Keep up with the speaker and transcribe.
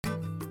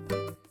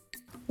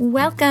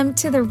Welcome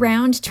to the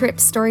Round Trip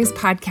Stories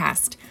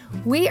podcast.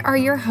 We are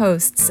your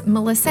hosts,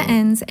 Melissa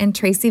Enns and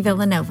Tracy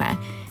Villanova,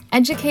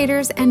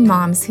 educators and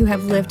moms who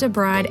have lived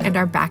abroad and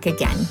are back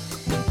again.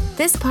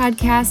 This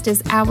podcast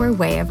is our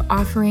way of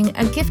offering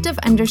a gift of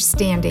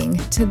understanding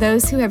to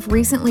those who have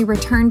recently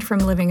returned from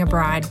living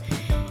abroad.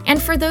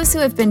 And for those who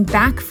have been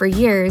back for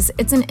years,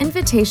 it's an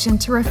invitation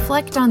to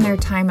reflect on their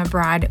time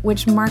abroad,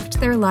 which marked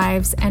their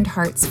lives and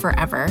hearts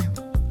forever.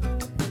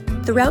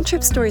 The Round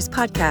Trip Stories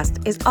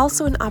podcast is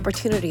also an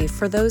opportunity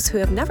for those who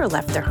have never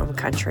left their home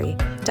country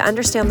to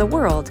understand the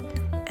world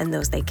and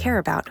those they care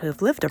about who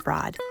have lived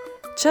abroad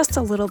just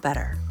a little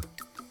better.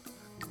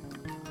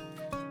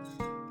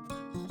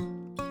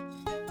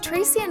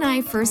 Tracy and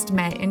I first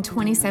met in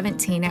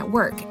 2017 at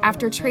work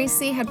after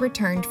Tracy had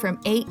returned from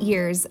 8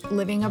 years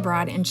living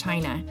abroad in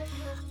China.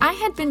 I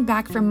had been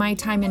back from my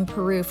time in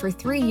Peru for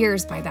 3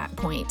 years by that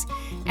point,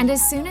 and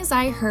as soon as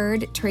I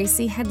heard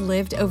Tracy had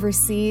lived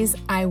overseas,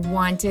 I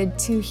wanted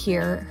to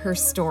hear her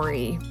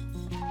story.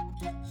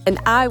 And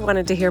I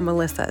wanted to hear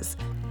Melissa's.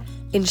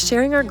 In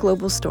sharing our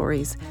global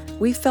stories,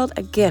 we felt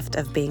a gift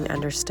of being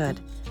understood.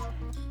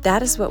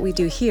 That is what we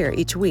do here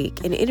each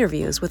week in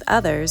interviews with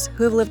others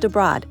who have lived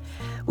abroad.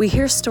 We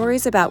hear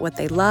stories about what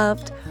they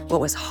loved,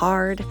 what was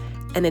hard,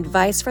 and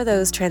advice for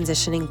those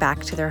transitioning back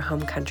to their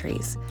home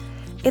countries.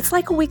 It's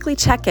like a weekly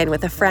check-in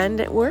with a friend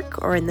at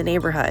work or in the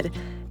neighborhood,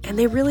 and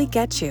they really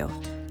get you.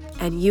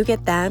 And you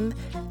get them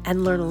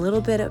and learn a little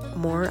bit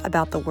more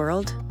about the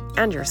world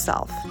and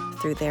yourself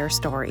through their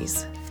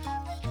stories.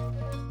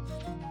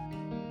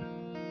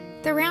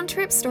 The Round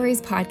Trip Stories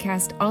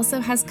podcast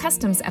also has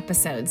customs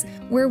episodes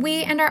where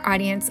we and our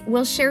audience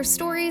will share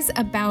stories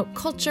about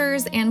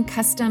cultures and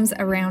customs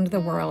around the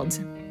world.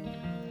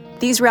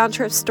 These round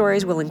trip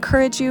stories will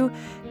encourage you,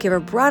 give a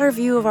broader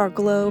view of our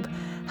globe,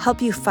 help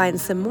you find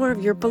some more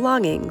of your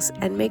belongings,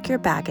 and make your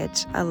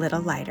baggage a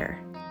little lighter.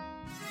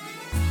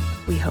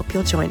 We hope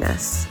you'll join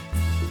us.